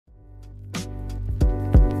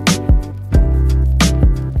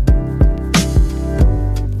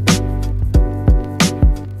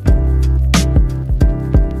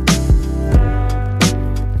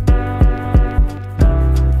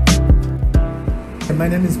My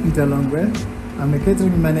name is Peter Longwe. I'm a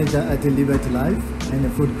catering manager at Liberty Life and a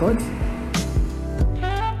food court.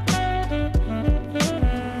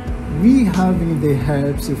 We having the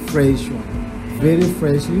herbs fresh one, very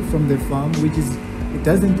freshly from the farm, which is, it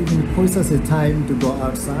doesn't even cost us a time to go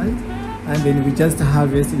outside, and then we just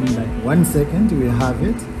harvest in like 1 second. We have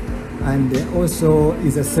it, and also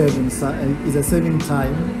is a saving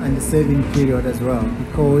time and a saving period as well,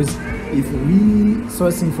 because if we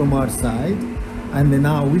sourcing from outside and then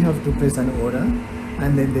now we have to place an order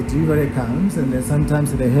and then the delivery comes and then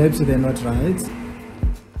sometimes the herbs they're not right.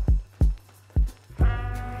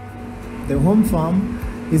 The home farm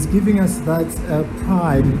is giving us that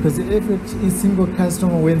pride, because every single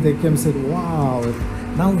customer when they came said, wow,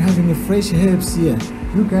 now we're having a fresh herbs here,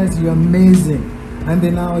 you guys, you're amazing. And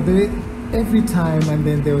then now every time, and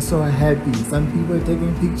then they were so happy. Some people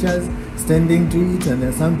taking pictures, standing to it, and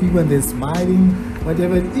then some people they're smiling,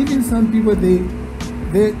 whatever. Even some people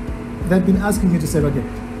they've been asking me to say, okay,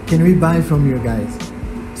 can we buy from you guys?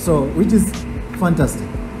 So, which is fantastic.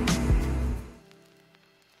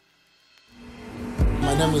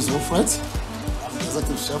 My name is Wilfred. I'm the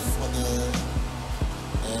executive chef for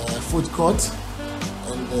the food court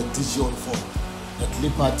and the DG on 4 at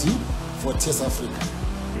Liberty for Taste Africa.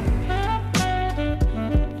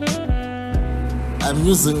 I'm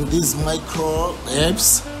using these micro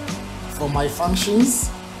herbs for my functions.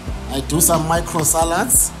 I do some micro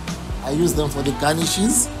salads. I use them for the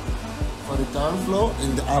garnishes, for the down floor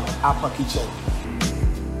in the upper kitchen.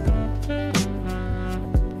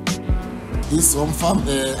 This home farm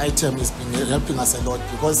item has been helping us a lot,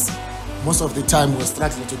 because most of the time we're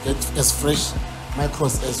struggling to get as fresh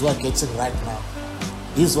micros as we're getting right now.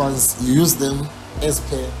 These ones, you use them as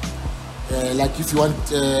per like if you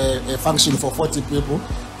want a function for 40 people,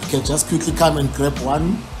 you can just quickly come and grab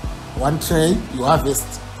one tray, you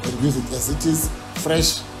harvest and use it as it is,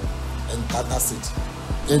 fresh, and that's it.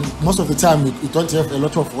 And most of the time you don't have a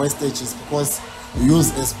lot of wastages, because you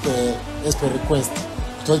use as per request.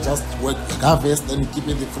 You don't just harvest, then you keep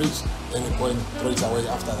it in the fridge, then you go and throw it away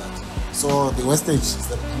after that. So the wastage is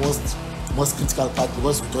the most critical part,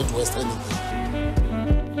 because we don't waste anything.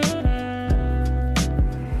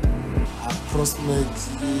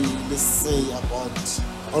 Approximately, let's say about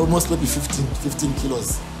almost maybe 15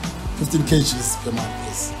 kilos, 15 kgs per month,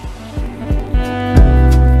 yes.